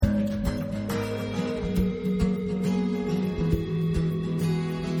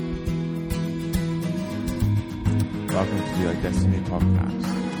welcome to the Destiny podcast.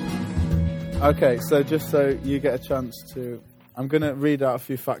 Okay, so just so you get a chance to, I'm going to read out a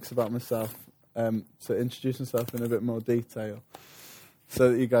few facts about myself to introduce myself in a bit more detail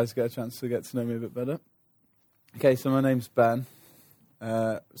so that you guys get a chance to get to know me a bit better. Okay, so my name's Ben,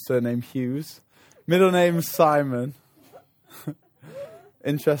 surname Hughes, middle name Simon,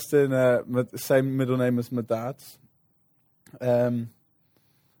 interesting, same middle name as my dad's.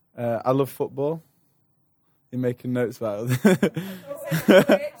 I love football. You're making notes about it.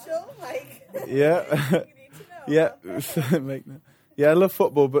 Yeah. Yeah. Yeah, I love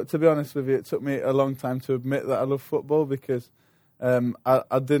football, but to be honest with you, it took me a long time to admit that I love football because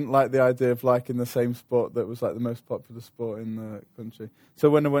I didn't like the idea of liking the same sport that was like the most popular sport in the country. So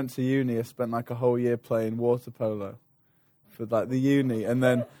when I went to uni, I spent like a whole year playing water polo for like the uni, and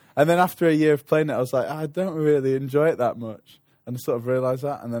then after a year of playing it, I was like, I don't really enjoy it that much. And I sort of realised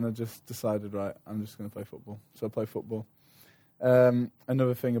that, and then I just decided, right, I'm just going to play football. So I play football.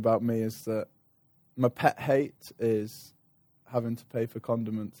 Another thing about me is that my pet hate is having to pay for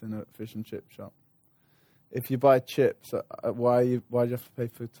condiments in a fish and chip shop. If you buy chips, why do you have to pay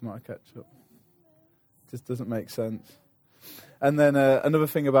for tomato ketchup? It just doesn't make sense. And then another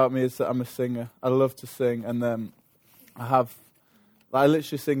thing about me is that I'm a singer. I love to sing, and I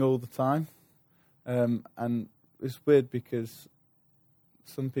literally sing all the time. And it's weird because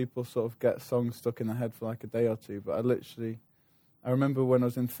some people sort of get songs stuck in their head for like a day or two, but I remember when I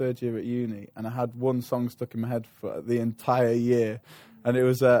was in third year at uni and I had one song stuck in my head for the entire year, and it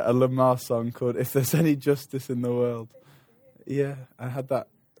was a Lamar song called If There's Any Justice in the World. Yeah, I had that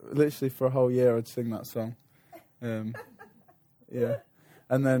literally for a whole year. I'd sing that song. Yeah.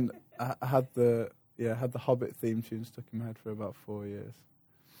 And then I had the Hobbit theme tune stuck in my head for about 4 years.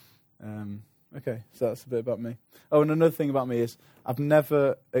 Okay, so that's a bit about me. Oh, and another thing about me is I've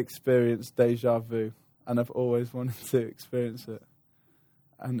never experienced deja vu, and I've always wanted to experience it.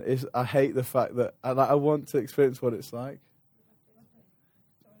 And I hate the fact that I want to experience what it's like.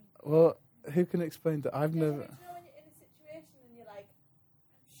 Well, who can explain that? I've never... You know when you're in a situation and you're like,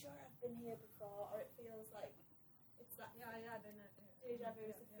 I'm sure I've been here before, or it feels like it's that... Yeah, I don't know. Deja vu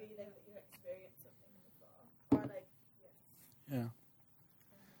is the feeling that you experienced something before. Or like, Yeah.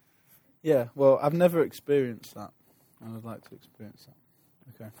 Yeah, well, I've never experienced that, and I'd like to experience that.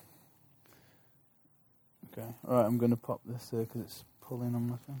 Okay. All right, I'm going to pop this here because it's pulling on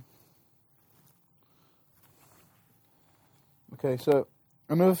my thing. Okay, so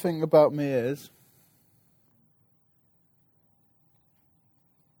another thing about me is...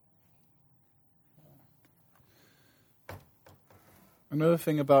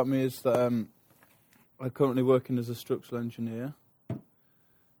 that I'm currently working as a structural engineer.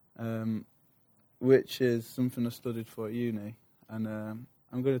 Which is something I studied for at uni, and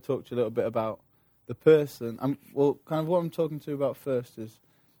I'm going to talk to you a little bit about the person. Kind of what I'm talking to you about first is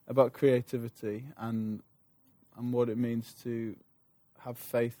about creativity and what it means to have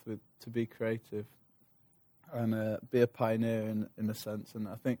faith to be creative and be a pioneer in a sense. And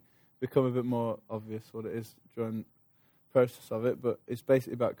I think become a bit more obvious what it is during the process of it, but it's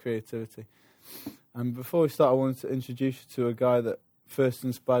basically about creativity. And before we start, I wanted to introduce you to a guy that first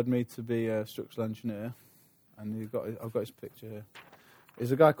inspired me to be a structural engineer, and I've got his picture here.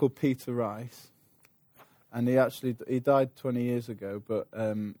 He's a guy called Peter Rice, and he died 20 years ago, but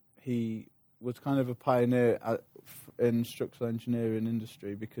he was kind of a pioneer in structural engineering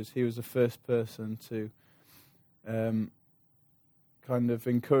industry because he was the first person to kind of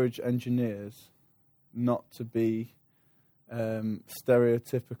encourage engineers not to be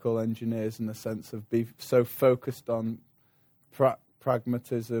stereotypical engineers in the sense of be so focused on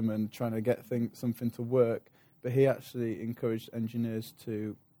pragmatism and trying to get something to work, but he actually encouraged engineers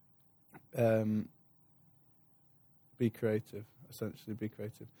to be creative, essentially be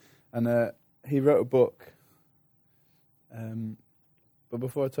creative. And he wrote a book, but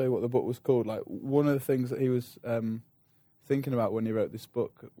before I tell you what the book was called, like one of the things that he was thinking about when he wrote this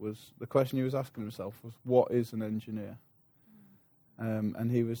book was the question he was asking himself was, what is an engineer?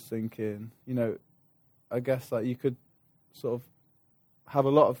 And he was thinking, I guess like you could sort of have a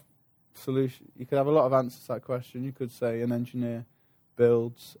lot of solution. You could have a lot of answers to that question. You could say an engineer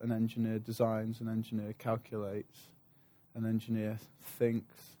builds, an engineer designs, an engineer calculates, an engineer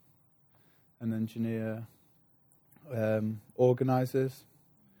thinks, an engineer organizes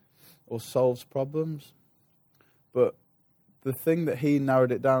or solves problems. But the thing that he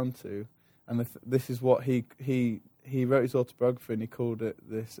narrowed it down to, and this is what he wrote his autobiography, and he called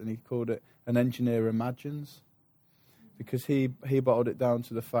it an engineer imagines. Because he bottled it down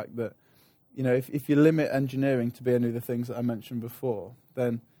to the fact that, if you limit engineering to be any of the things that I mentioned before,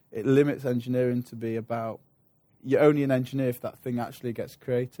 then it limits engineering to be about you're only an engineer if that thing actually gets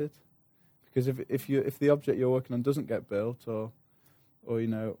created. Because if the object you're working on doesn't get built, or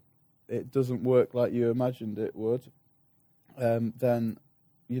it doesn't work like you imagined it would, then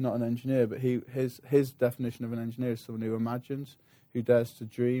you're not an engineer. But his definition of an engineer is someone who imagines, who dares to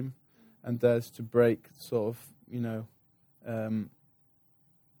dream, and dares to break sort of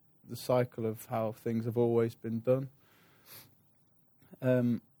the cycle of how things have always been done.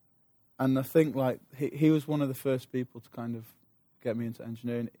 And I think he was one of the first people to kind of get me into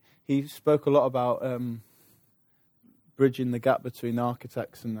engineering. He spoke a lot about bridging the gap between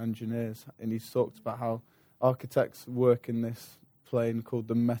architects and engineers, and he talked about how architects work in this plane called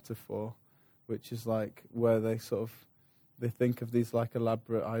the metaphor, which is like where they think of these like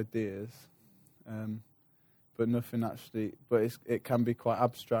elaborate ideas, but nothing actually. But it can be quite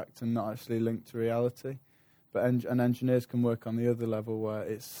abstract and not actually linked to reality. But and engineers can work on the other level where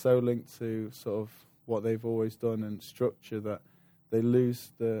it's so linked to sort of what they've always done and structure that they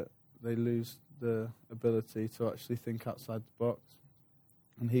lose the ability to actually think outside the box.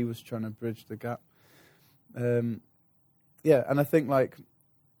 And he was trying to bridge the gap. And I think like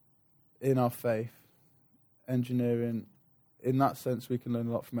in our faith, engineering, in that sense, we can learn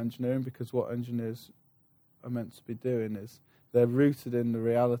a lot from engineering, because what engineers are meant to be doing is they're rooted in the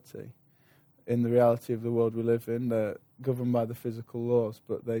reality of the world we live in. They're governed by the physical laws,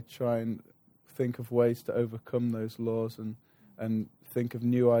 but they try and think of ways to overcome those laws and think of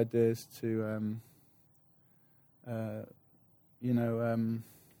new ideas to,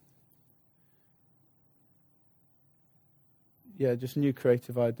 just new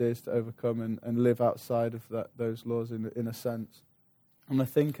creative ideas to overcome and live outside of those laws in a sense. And I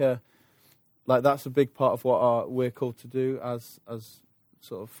think that's a big part of what we're called to do as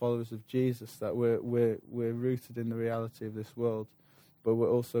sort of followers of Jesus, that we're rooted in the reality of this world, but we're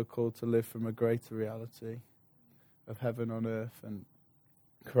also called to live from a greater reality of heaven on earth and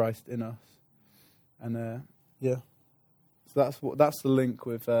Christ in us. And so that's the link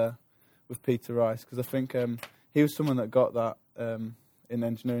with Peter Rice, because I think he was someone that got that in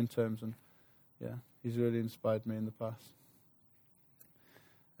engineering terms, and he's really inspired me in the past.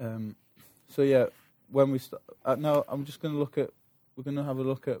 When we start now, I'm just going to look at. We're going to have a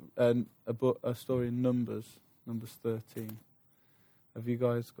look at a story in Numbers 13. Have you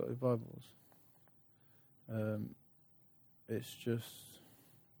guys got your Bibles? It's just,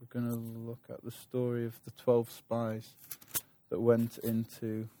 we're going to look at the story of the 12 spies that went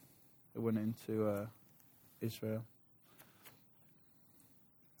into Israel.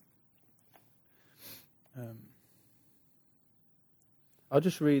 I'll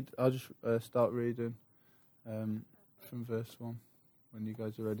just start reading from verse 1. When you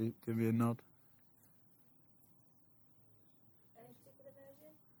guys are ready, give me a nod. Any particular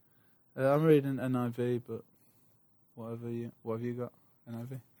version? I'm reading NIV, but what have you got?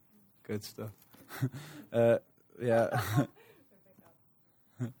 NIV? Good stuff. Yeah.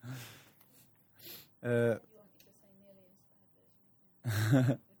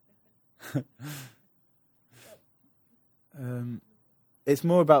 It's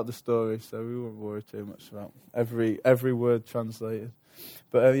more about the story, so we won't worry too much about every word translated.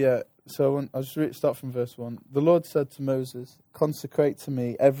 But so I'll just start from verse 1. The Lord said to Moses, "Consecrate to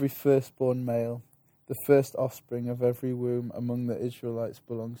me every firstborn male, the first offspring of every womb among the Israelites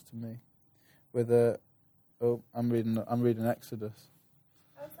belongs to me." I'm reading Exodus.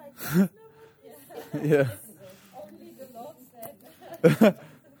 I was like, "There's no one." Yeah. Only the Lord said.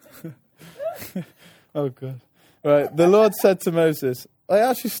 Oh God. Right. The Lord said to Moses. It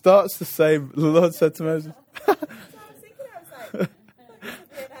actually starts the same. The Lord said to Moses. So I was thinking, I was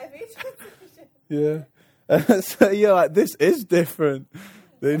like, this is the NIV translation. Yeah. So you're like, this is different.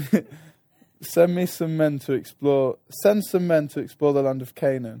 Send some men to explore the land of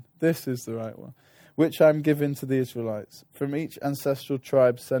Canaan. This is the right one, which I'm giving to the Israelites. From each ancestral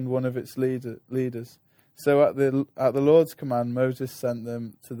tribe send one of its leaders. So at the Lord's command, Moses sent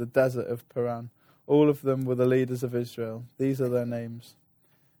them to the desert of Paran. All of them were the leaders of Israel. These are their names.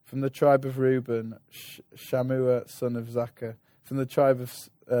 From the tribe of Reuben, Shammua, son of Zakah. From the tribe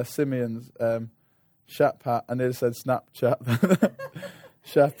of Simeon, Shaphat, I nearly said Snapchat.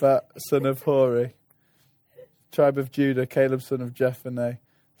 Shaphat, son of Hori. Tribe of Judah, Caleb, son of Jephunneh.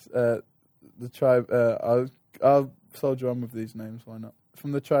 The tribe, I'll soldier on with these names, why not?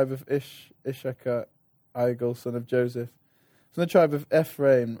 From the tribe of Issachar, Igal, son of Joseph. From the tribe of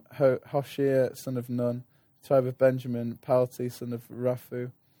Ephraim, Hoshea, son of Nun. Tribe of Benjamin, Palti, son of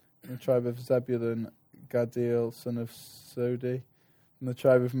Raphu. From the tribe of Zebulun, Gadiel, son of Sodi. From the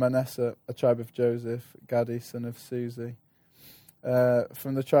tribe of Manasseh, a tribe of Joseph, Gadi, son of Suzi.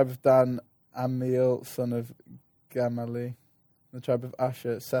 From the tribe of Dan, Amiel, son of Gamali. From the tribe of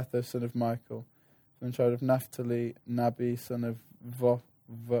Asher, Sethur, son of Michael. From the tribe of Naphtali, Nabi, son of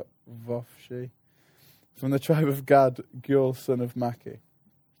Vophshi. From the tribe of Gad, Gul, son of Maki.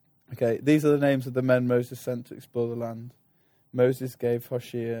 Okay, these are the names of the men Moses sent to explore the land. Moses gave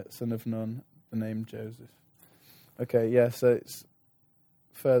Hoshea, son of Nun, the name Joseph. Okay, yeah, so it's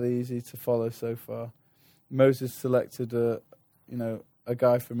fairly easy to follow so far. Moses selected a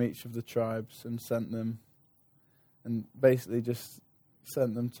guy from each of the tribes and sent them, and basically just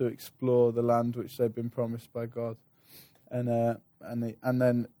sent them to explore the land which they'd been promised by God. And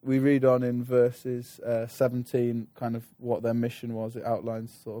then we read on in verses 17 kind of what their mission was. It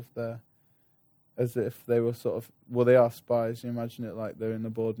outlines sort of their, as if they were sort of, well, they are spies. You imagine it like they're in a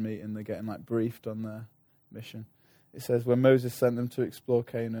board meeting, they're getting like briefed on their mission. It says, when Moses sent them to explore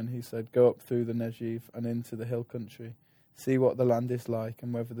Canaan, he said, go up through the Negev and into the hill country. See what the land is like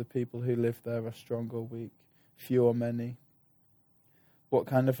and whether the people who live there are strong or weak, few or many. What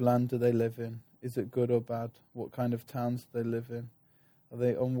kind of land do they live in? Is it good or bad? What kind of towns do they live in? Are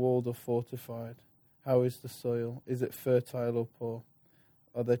they unwalled or fortified? How is the soil? Is it fertile or poor?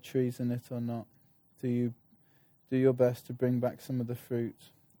 Are there trees in it or not? Do your best to bring back some of the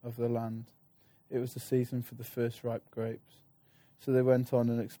fruit of the land. It was the season for the first ripe grapes. So they went on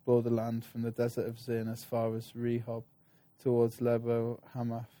and explored the land from the desert of Zin as far as Rehob, towards Lebo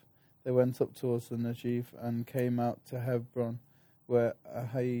Hamath. They went up towards the Negev and came out to Hebron, where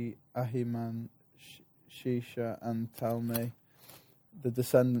Ahiman, Shisha, and Talmai, the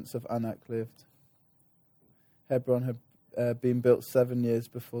descendants of Anak, lived. Hebron had been built 7 years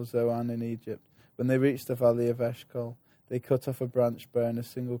before Zoan in Egypt. When they reached the valley of Eshcol, they cut off a branch bearing a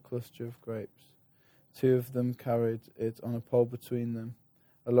single cluster of grapes. 2 of them carried it on a pole between them,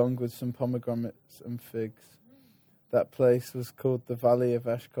 along with some pomegranates and figs. That place was called the Valley of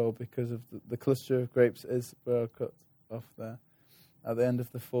Eshcol because of the cluster of grapes Israel cut off there. At the end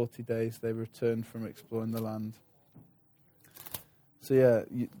of the 40 days, they returned from exploring the land. So yeah,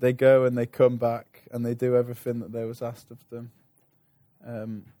 they go and they come back and they do everything that there was asked of them.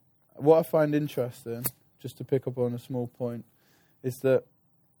 What I find interesting, just to pick up on a small point, is that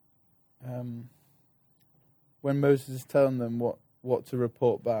when Moses is telling them what to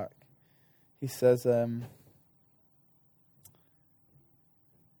report back, he says,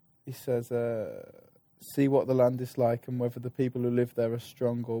 see what the land is like and whether the people who live there are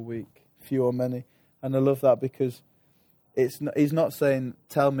strong or weak, few or many. And I love that because he's not saying,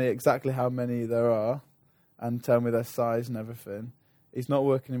 tell me exactly how many there are and tell me their size and everything. He's not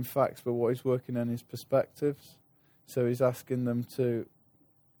working in facts, but what he's working on is perspectives. So he's asking them to,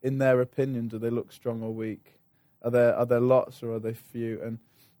 in their opinion, do they look strong or weak? Are there lots or are they few?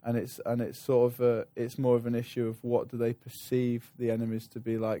 And it's sort of it's more of an issue of what do they perceive the enemies to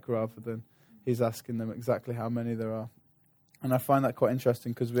be like, rather than he's asking them exactly how many there are. And I find that quite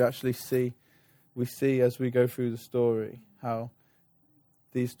interesting because we actually see as we go through the story how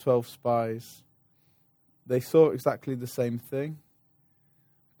these 12 spies, they saw exactly the same thing,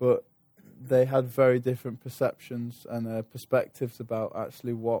 but they had very different perceptions and perspectives about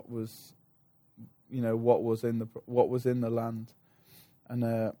actually what was in the land, and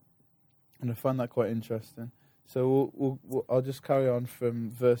I find that quite interesting. So I'll just carry on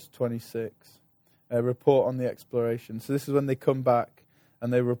from verse 26. Report on the exploration. So this is when they come back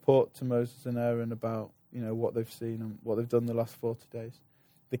and they report to Moses and Aaron about what they've seen and what they've done the last 40 days.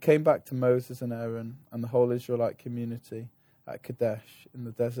 They came back to Moses and Aaron and the whole Israelite community at Kadesh in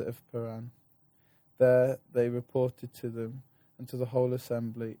the desert of Paran. There they reported to them and to the whole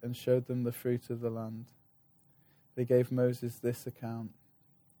assembly and showed them the fruit of the land. They gave Moses this account.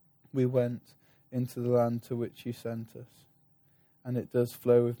 We went into the land to which you sent us, and it does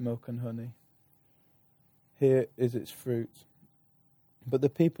flow with milk and honey. Here is its fruit. But the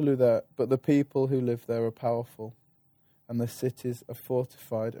people who live there are powerful, and the cities are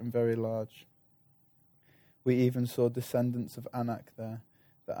fortified and very large. We even saw descendants of Anak there.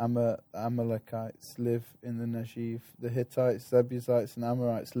 The Amalekites live in the Negev. The Hittites, Jebusites, and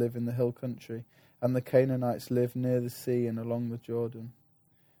Amorites live in the hill country, and the Canaanites live near the sea and along the Jordan.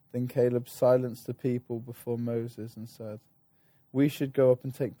 Then Caleb silenced the people before Moses and said, we should go up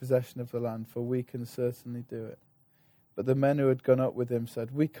and take possession of the land, for we can certainly do it. But the men who had gone up with him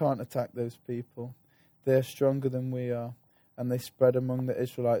said, we can't attack those people. They are stronger than we are. And they spread among the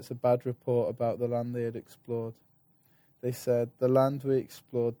Israelites a bad report about the land they had explored. They said, the land we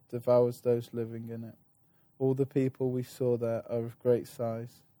explored devours those living in it. All the people we saw there are of great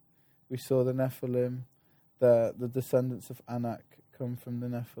size. We saw the Nephilim there, the descendants of Anak come from the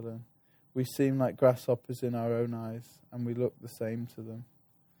Nephilim. We seem like grasshoppers in our own eyes, and we look the same to them.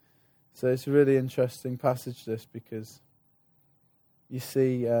 So it's a really interesting passage, this, because you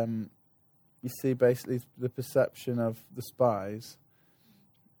see basically the perception of the spies,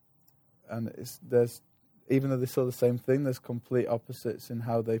 and there's even though they saw the same thing, there's complete opposites in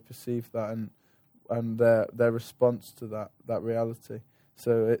how they perceive that and their response to that reality.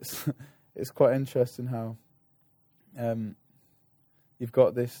 So it's quite interesting how you've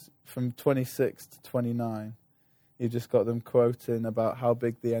got this from 26 to 29. You've just got them quoting about how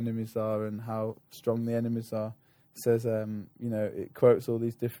big the enemies are and how strong the enemies are. It says, it quotes all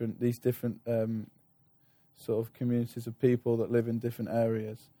these different sort of communities of people that live in different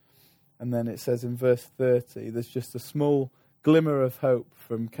areas. And then it says in verse 30, there's just a small glimmer of hope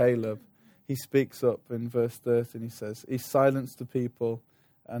from Caleb. He speaks up in verse 30 and he says, he silenced the people,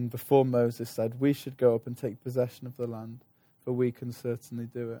 and before Moses said, we should go up and take possession of the land, for we can certainly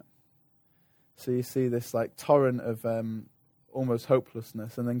do it. So you see this like torrent of almost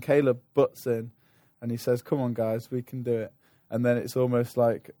hopelessness. And then Caleb butts in and he says, come on guys, we can do it. And then it's almost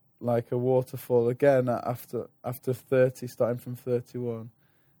like a waterfall again after 30, starting from 31.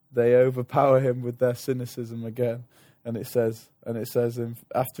 They overpower him with their cynicism again. And it says,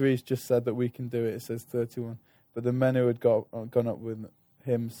 after he's just said that we can do it, it says 31. But the men who had gone up with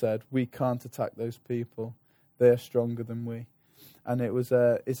him said, we can't attack those people. They are stronger than we. And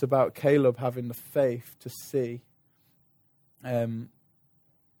it's about Caleb having the faith to see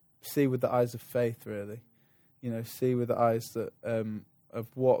with the eyes of faith, really. See with the eyes that of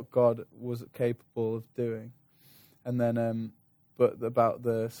what God was capable of doing. And then, but about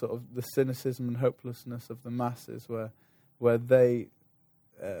the sort of the cynicism and hopelessness of the masses, where they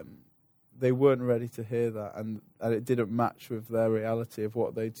weren't ready to hear that, and it didn't match with their reality of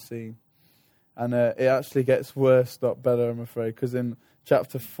what they'd seen. And it actually gets worse, not better, I'm afraid, because in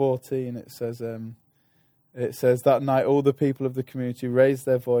chapter 14 it says that night all the people of the community raised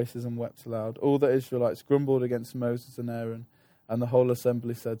their voices and wept aloud. All the Israelites grumbled against Moses and Aaron, and the whole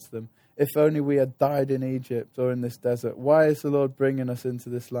assembly said to them, if only we had died in Egypt or in this desert. Why is the Lord bringing us into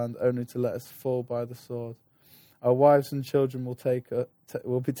this land only to let us fall by the sword? Our wives and children will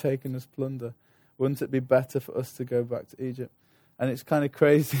be taken as plunder. Wouldn't it be better for us to go back to Egypt? And it's kind of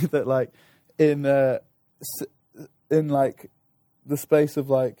crazy that like in like the space of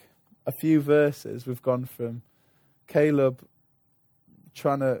like a few verses, we've gone from Caleb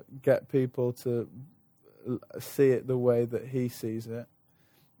trying to get people to see it the way that he sees it,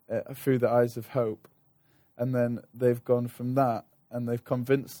 through the eyes of hope, and then they've gone from that and they've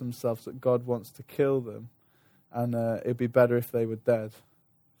convinced themselves that God wants to kill them, and it'd be better if they were dead,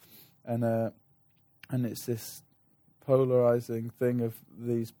 and it's this polarizing thing of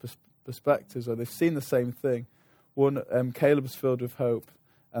these perspectives where they've seen the same thing. One, Caleb's filled with hope,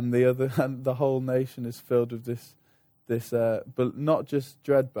 and the whole nation is filled with this but not just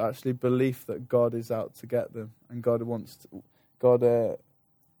dread, but actually belief that God is out to get them, and God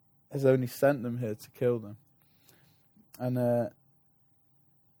has only sent them here to kill them. And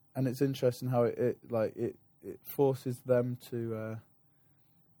it's interesting how it forces them to.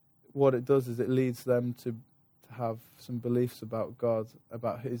 What it does is it leads them to have some beliefs about God,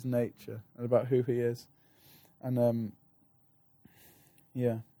 about His nature, and about who He is, and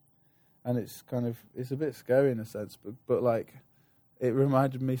and it's a bit scary in a sense, but like it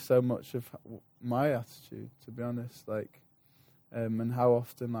reminded me so much of my attitude, to be honest, and how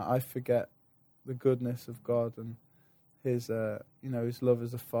often I forget the goodness of God and His His love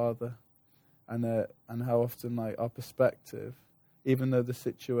as a Father, and how often our perspective, even though the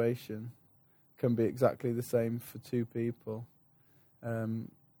situation can be exactly the same for two people,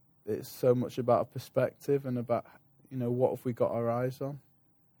 it's so much about a perspective and about what have we got our eyes on.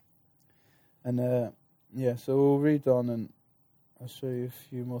 And so we'll read on, and I'll show you a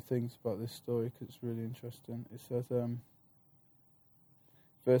few more things about this story because it's really interesting. It says,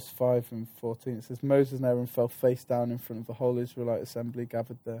 verse 5 and 14, it says, Moses and Aaron fell face down in front of the whole Israelite assembly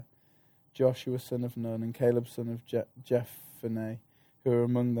gathered there. Joshua, son of Nun, and Caleb, son of Jephunneh, who were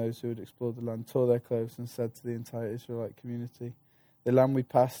among those who had explored the land, tore their clothes and said to the entire Israelite community, the land we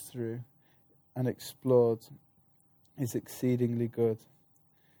passed through and explored is exceedingly good.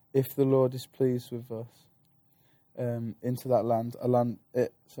 If the Lord is pleased with us into that land,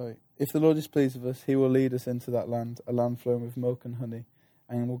 if the Lord is pleased with us, He will lead us into that land, a land flowing with milk and honey,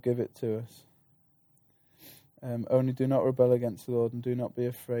 and will give it to us. Only do not rebel against the Lord, and do not be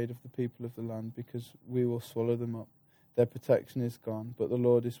afraid of the people of the land, because we will swallow them up. Their protection is gone, but the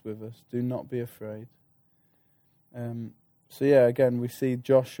Lord is with us. Do not be afraid. Again, we see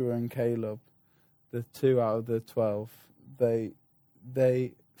Joshua and Caleb, the 2 out of the 12. They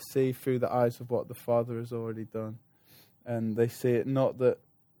see through the eyes of what the Father has already done, and they see it not that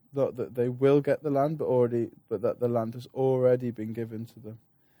not that they will get the land, but that the land has already been given to them.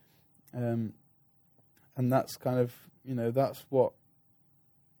 And that's kind of, that's what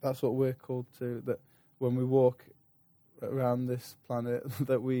we're called to. That when we walk around this planet,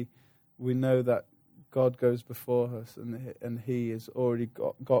 that we know that God goes before us, and He has already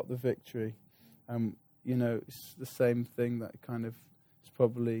got the victory. It's the same thing that kind of is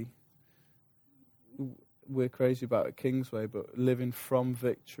probably we're crazy about at Kingsway, but living from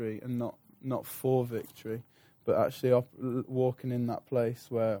victory and not for victory, but actually walking in that place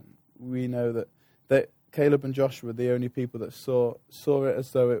where we know that Caleb and Joshua were the only people that saw it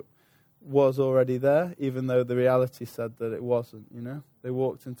as though it was already there, even though the reality said that it wasn't. They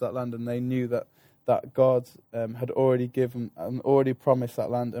walked into that land and they knew that God had already given and already promised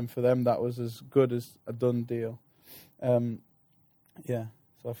that land, and for them that was as good as a done deal. So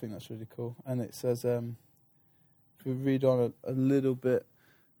I think that's really cool. And it says, if we read on a little bit,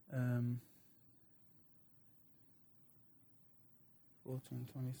 14:27.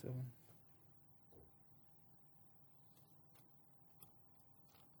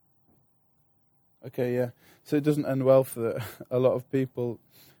 Okay, yeah. So it doesn't end well for a lot of people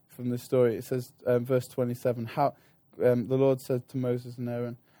from this story. It says, verse 27, the Lord said to Moses and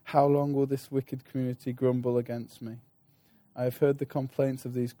Aaron, "How long will this wicked community grumble against me? I have heard the complaints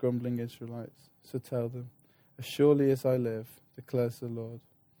of these grumbling Israelites. So tell them, as surely as I live, declares the Lord,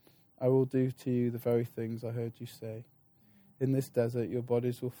 I will do to you the very things I heard you say. In this desert your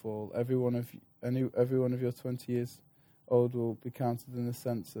bodies will fall. Every one of your 20 years old will be counted in the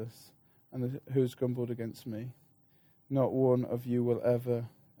census, and who has grumbled against me. Not one of you will ever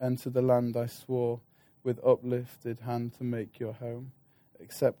enter the land I swore with uplifted hand to make your home,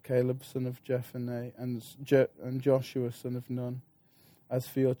 except Caleb son of Jephunneh and Joshua son of Nun. As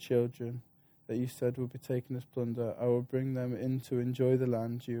for your children, that you said will be taken as plunder, I will bring them in to enjoy the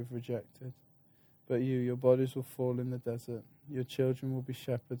land you have rejected. But your bodies will fall in the desert. Your children will be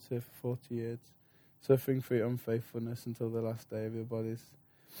shepherds here for 40 years, suffering for your unfaithfulness until the last day of your bodies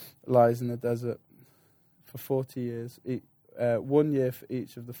lies in the desert. For 40 years, 1 year for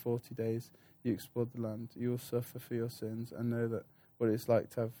each of the 40 days you explored the land. You will suffer for your sins and know that what it's like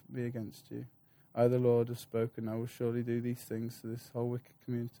to have me against you. I, the Lord, have spoken. I will surely do these things to this whole wicked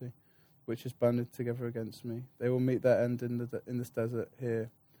community, which is banded together against me. They will meet their end in this desert. Here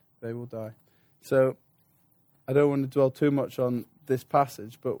they will die." So I don't want to dwell too much on this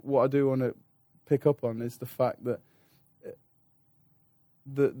passage, but what I do want to pick up on is the fact that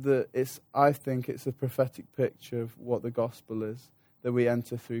I think it's a prophetic picture of what the gospel is, that we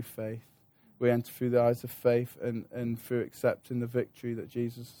enter through faith. We enter through the eyes of faith and through accepting the victory that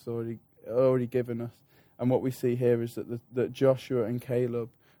Jesus has already given us. And what we see here is that Joshua and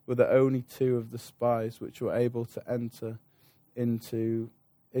Caleb were the only two of the spies which were able to enter into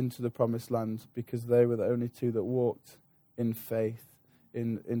the promised land, because they were the only two that walked in faith,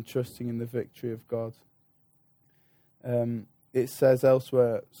 in trusting in the victory of God. It says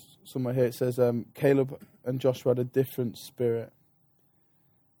elsewhere, somewhere here, it says Caleb and Joshua had a different spirit.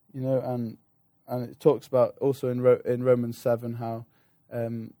 And it talks about also in Romans 7 how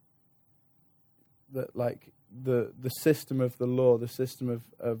that like the system of the law, the system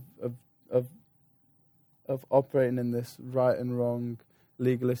of operating in this right and wrong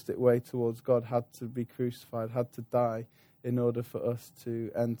legalistic way towards God had to be crucified, had to die in order for us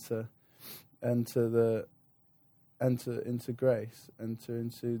to enter into grace, enter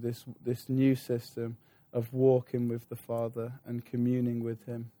into this new system of walking with the Father and communing with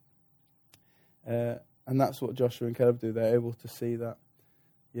Him. And that's what Joshua and Caleb do. They're able to see that.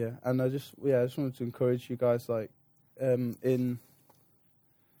 Yeah, and I just wanted to encourage you guys, like, in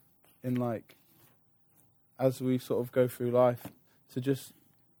like, as we sort of go through life, to just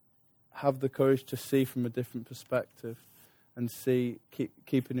have the courage to see from a different perspective, and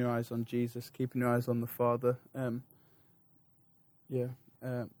keeping your eyes on Jesus, keeping your eyes on the Father. I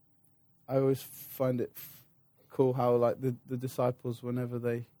always find it cool how like the disciples, whenever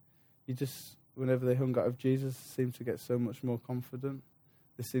they hung out with Jesus, seemed to get so much more confident.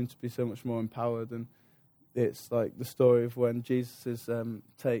 They seem to be so much more empowered, and it's like the story of when Jesus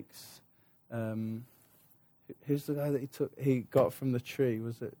takes. Who's the guy that he got from the tree?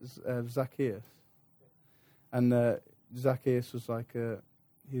 Was it Zacchaeus? And Zacchaeus was like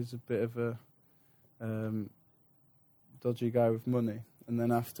he was a bit of a dodgy guy with money. And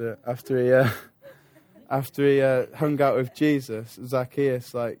then after he hung out with Jesus,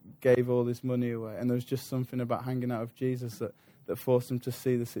 Zacchaeus like gave all his money away. And there was just something about hanging out with Jesus that forced him to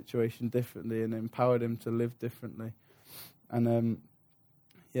see the situation differently and empowered him to live differently. And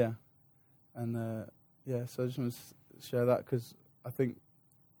so I just want to share that, because I think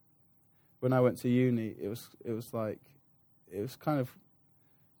when I went to uni, it was kind of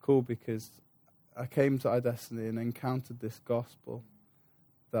cool because I came to iDestiny and encountered this gospel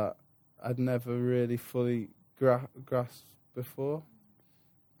that I'd never really fully grasped before,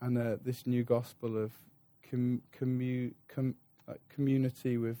 and this new gospel of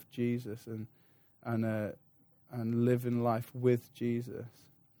community with Jesus and living life with Jesus.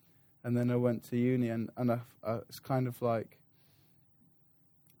 And then I went to uni, and it's kind of like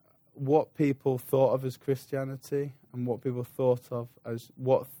what people thought of as Christianity and what people thought of as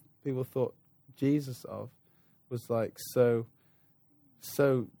what people thought Jesus of was like so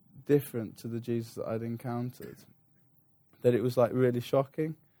different to the Jesus that I'd encountered that it was like really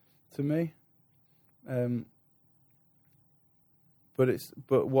shocking to me.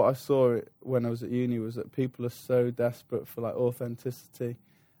 But what I saw when I was at uni was that people are so desperate for like authenticity,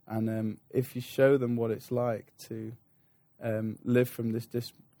 and if you show them what it's like to live from this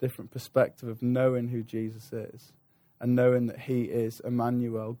different perspective of knowing who Jesus is and knowing that He is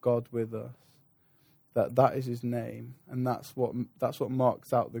Emmanuel, God with us, that is His name, and that's what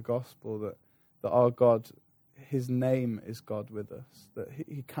marks out the gospel, that our God, His name is God with us, that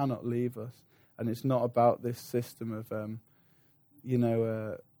He cannot leave us, and it's not about this system of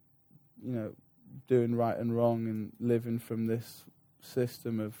doing right and wrong and living from this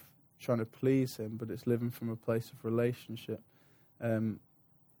system of trying to please Him, but it's living from a place of relationship.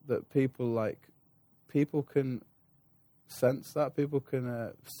 That people can sense that, people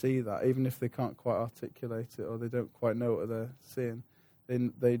can see that, even if they can't quite articulate it or they don't quite know what they're seeing. They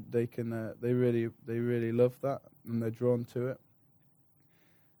really love that, and they're drawn to it.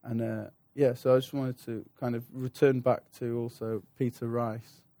 And so I just wanted to kind of return back to also Peter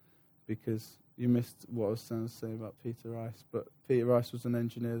Rice, because you missed what I was trying to say about Peter Rice. But Peter Rice was an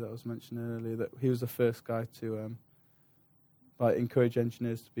engineer that I was mentioning earlier, that he was the first guy to encourage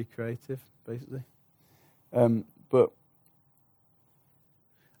engineers to be creative, basically. But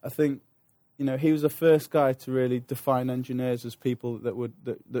I think, he was the first guy to really define engineers as people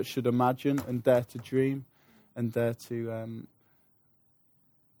that should imagine and dare to dream and dare to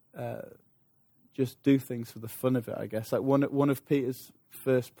just do things for the fun of it, I guess. Like one of Peter's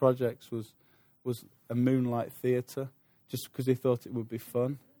first projects was a moonlight theatre, just because he thought it would be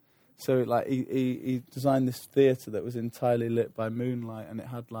fun. So like he designed this theatre that was entirely lit by moonlight, and it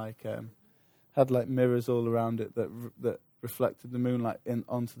had like mirrors all around it that reflected the moonlight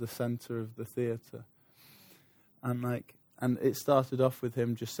onto the centre of the theatre. And it started off with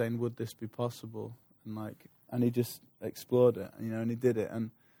him just saying, "Would this be possible?" And he just explored it, and he did it, and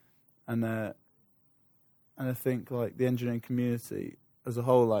I think like the engineering community as a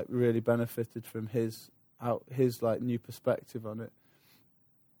whole really benefited from his new perspective on it.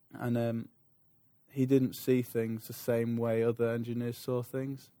 And he didn't see things the same way other engineers saw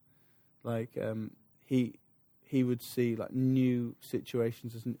things. He would see like new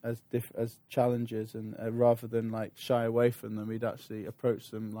situations as challenges, and rather than like shy away from them, he'd actually approach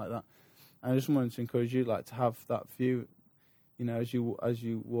them like that. And I just wanted to encourage you to have that view, as you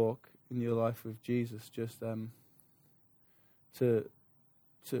walk in your life with Jesus, just to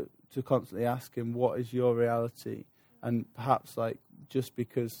constantly ask Him, what is your reality? And perhaps just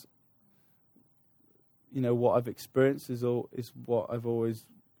because what I've experienced is what I've always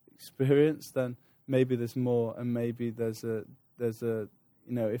experienced, then maybe there's more, and maybe there's a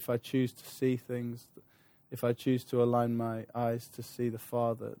if I choose to see things, if I choose to align my eyes to see the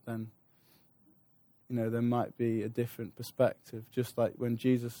Father, then there might be a different perspective. Just like when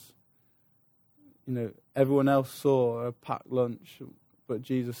Jesus, everyone else saw a packed lunch, but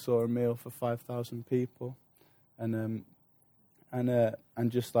Jesus saw a meal for 5,000 people, and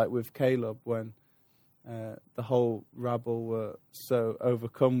just like with Caleb, when the whole rabble were so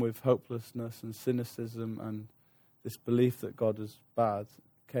overcome with hopelessness and cynicism and this belief that God is bad,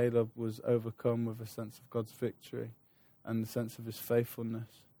 Caleb was overcome with a sense of God's victory and the sense of His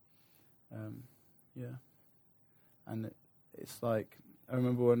faithfulness. And it's like, I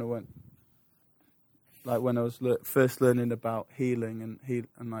remember when I went, when I was first learning about healing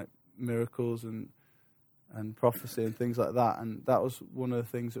and like miracles and prophecy and things like that, and that was one of the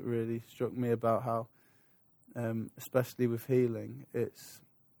things that really struck me about how, especially with healing, it's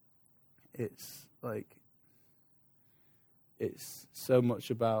so much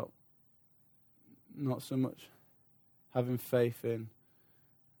about not so much having faith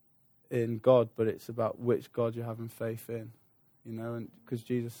in God, but it's about which God you're having faith in, and because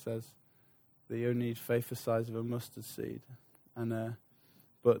Jesus says that you only need faith the size of a mustard seed, and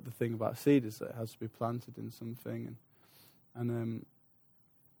but the thing about seed is that it has to be planted in something, and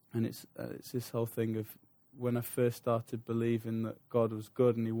it's this whole thing of when I first started believing that God was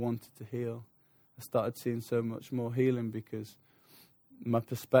good and he wanted to heal, I started seeing so much more healing because my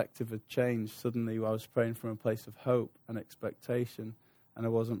perspective had changed. Suddenly I was praying from a place of hope and expectation, and I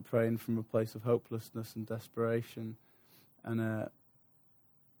wasn't praying from a place of hopelessness and desperation. And it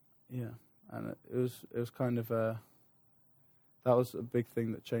was kind of that was a big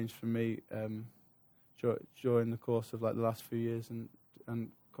thing that changed for me during the course of like the last few years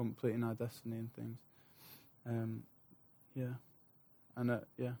and completing our destiny and things.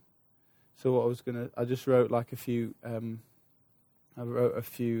 So what I just wrote like a few. I wrote a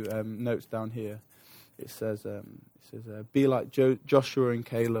few notes down here. It says, be like Joshua and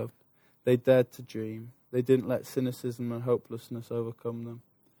Caleb. They dared to dream. They didn't let cynicism and hopelessness overcome them,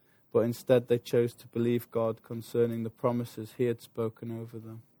 but instead they chose to believe God concerning the promises he had spoken over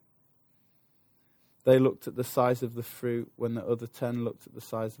them. They looked at the size of the fruit when the other 10 looked at the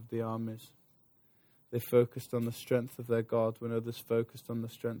size of the armies. They focused on the strength of their God when others focused on the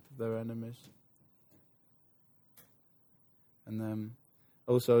strength of their enemies. And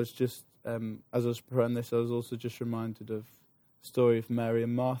also I was just, as I was preparing this, I was also just reminded of the story of Mary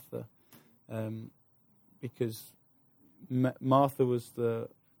and Martha. Because Martha was the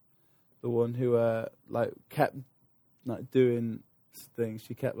one who kept doing things.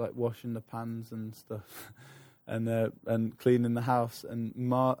 She kept washing the pans and stuff, and cleaning the house. And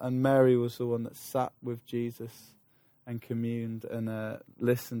Mary was the one that sat with Jesus and communed and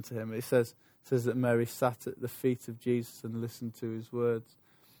listened to him. It says that Mary sat at the feet of Jesus and listened to his words.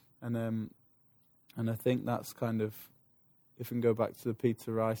 And I think that's kind of, if we can go back to the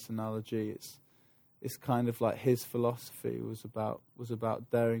Peter Rice analogy, it's kind of like his philosophy was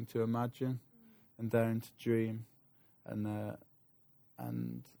about daring to imagine and daring to dream, and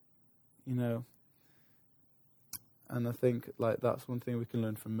I think that's one thing we can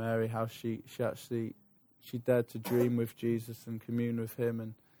learn from Mary, how she dared to dream with Jesus and commune with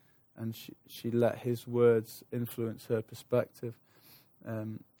him, and she let his words influence her perspective.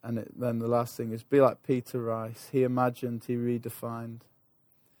 Then the last thing is, be like Peter Rice. He imagined, he redefined.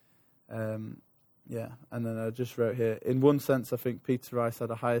 And then I just wrote here, in one sense, I think Peter Rice had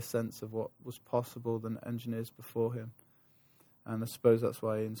a higher sense of what was possible than engineers before him. And I suppose that's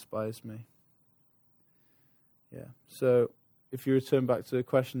why he inspires me. Yeah. So if you return back to the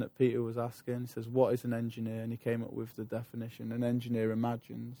question that Peter was asking, he says, what is an engineer? And he came up with the definition. An engineer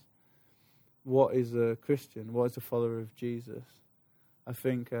imagines. What is a Christian? What is a follower of Jesus? I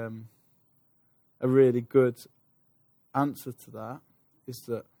think a really good answer to that is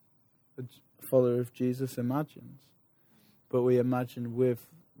that a follower of Jesus imagines, but we imagine with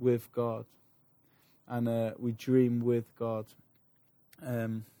God, and we dream with God,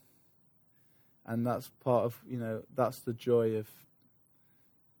 and that's part of that's the joy of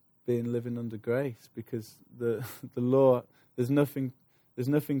living under grace, because the law, there's nothing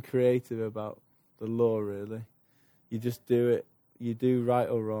creative about the law really. You just do it. You do right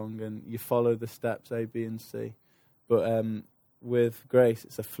or wrong, and you follow the steps A, B, and C. But with grace,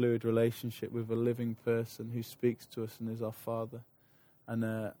 it's a fluid relationship with a living person who speaks to us and is our Father, and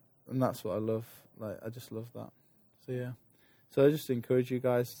that's what I love. I just love that. So yeah, so I just encourage you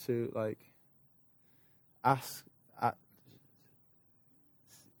guys to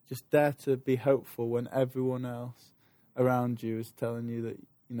just dare to be hopeful when everyone else around you is telling you that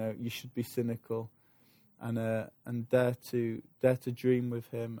you should be cynical, and dare to dream with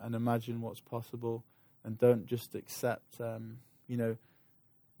him and imagine what's possible, and don't just accept.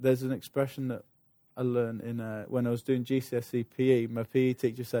 There's an expression that I learned when I was doing GCSE PE. My PE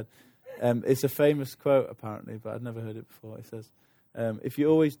teacher said, it's a famous quote apparently, but I'd never heard it before. It says, if you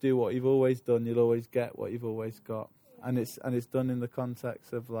always do what you've always done, you'll always get what you've always got. And it's done in the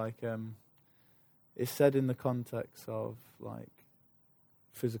context of it's said in the context of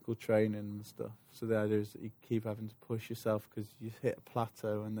physical training and stuff. So the idea is that you keep having to push yourself because you hit a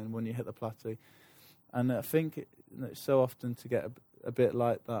plateau, and then when you hit the plateau, and I think it's so often to get a bit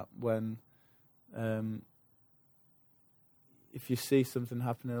like that when if you see something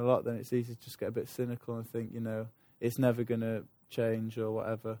happening a lot, then it's easy to just get a bit cynical and think it's never going to change or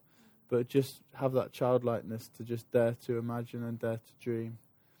whatever. But just have that childlikeness to just dare to imagine and dare to dream.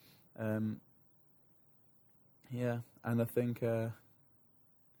 And I think go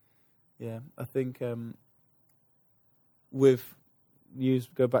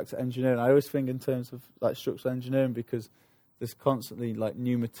back to engineering. I always think in terms of structural engineering, because there's constantly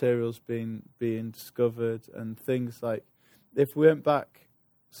new materials being discovered, and things if we went back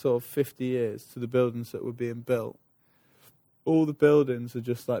sort of 50 years to the buildings that were being built, all the buildings are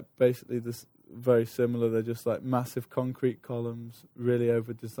just basically this very similar. They're just massive concrete columns, really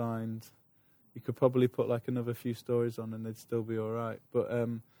over designed, you could probably put like another few stories on and they'd still be all right. But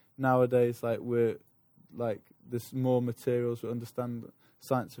nowadays, like there's more materials. We understand the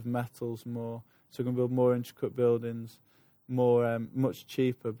science of metals more, so we can build more intricate buildings, more much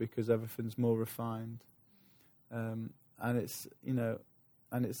cheaper because everything's more refined. And it's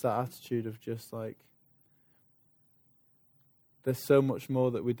and it's that attitude of just like there's so much more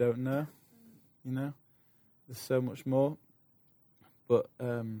that we don't know. There's so much more, but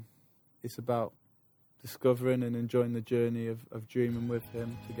it's about discovering and enjoying the journey of dreaming with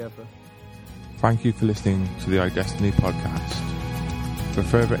him together. Thank you for listening to the iDestiny podcast. For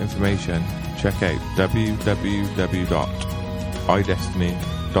further information, check out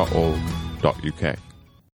www.idestiny.org.uk.